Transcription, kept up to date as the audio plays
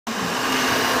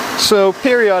So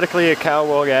periodically a cow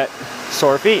will get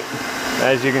sore feet.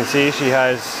 As you can see, she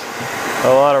has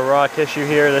a lot of raw tissue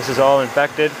here. This is all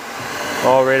infected,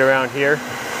 all right around here.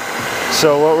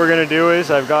 So what we're gonna do is,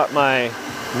 I've got my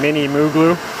mini moo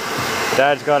glue.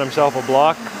 Dad's got himself a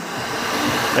block,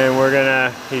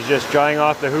 and he's just drying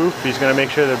off the hoof. He's gonna make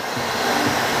sure the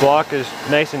block is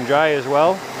nice and dry as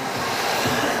well.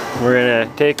 We're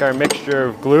gonna take our mixture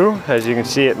of glue, as you can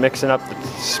see it mixing up the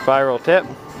spiral tip,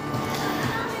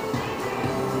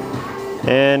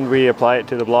 and we apply it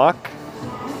to the block.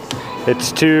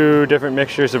 It's two different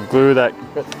mixtures of glue that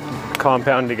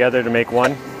compound together to make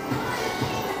one.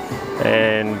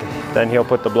 And then he'll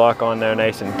put the block on there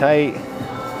nice and tight.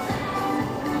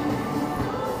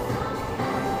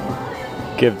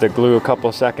 Give the glue a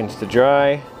couple seconds to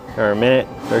dry, or a minute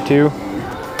or two.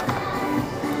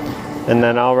 And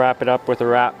then I'll wrap it up with a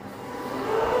wrap.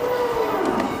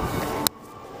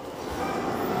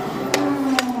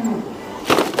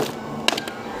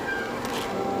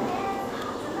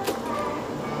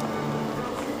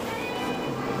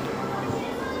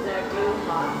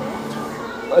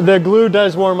 The glue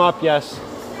does warm up, yes.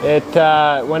 It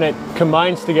when it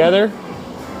combines together,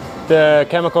 the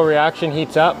chemical reaction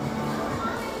heats up.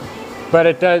 But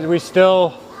it does. We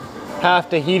still have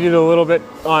to heat it a little bit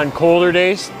on colder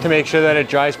days to make sure that it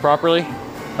dries properly.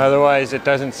 Otherwise, it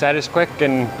doesn't set as quick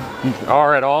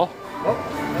or at all.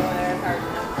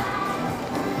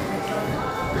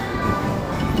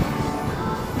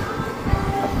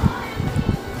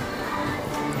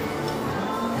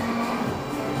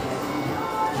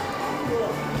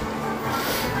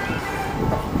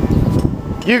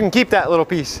 You can keep that little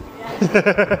piece.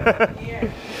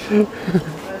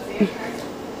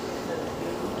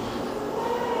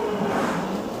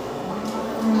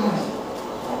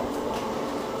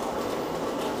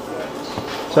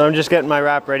 So I'm just getting my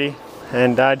wrap ready,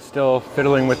 and Dad's still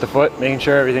fiddling with the foot, making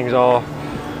sure everything's all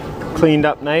cleaned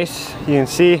up nice. You can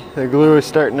see the glue is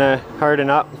starting to harden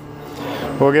up.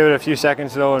 We'll give it a few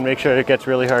seconds though and make sure it gets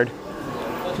really hard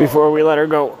before we let her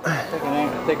go.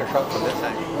 Take a shot from this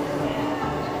side.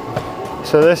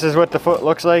 So this is what the foot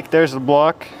looks like. There's the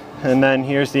block, and then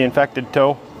here's the infected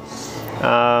toe.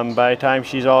 By the time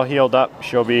she's all healed up,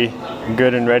 she'll be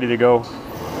good and ready to go.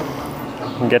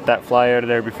 And get that fly out of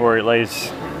there before it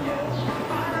lays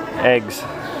eggs.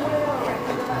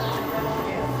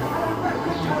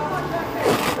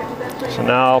 So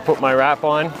now I'll put my wrap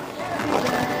on,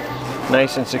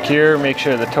 nice and secure. Make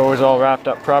sure the toe is all wrapped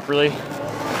up properly.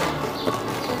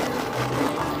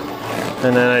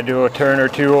 And then I do a turn or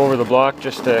two over the block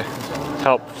just to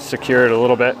help secure it a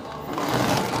little bit.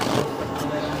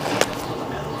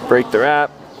 Break the wrap,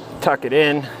 tuck it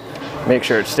in, make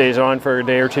sure it stays on for a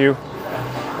day or two.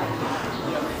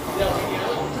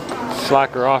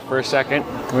 Slack her off for a second.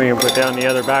 We can put down the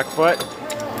other back foot.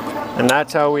 And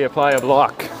that's how we apply a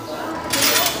block.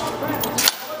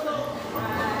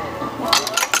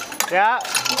 Yeah.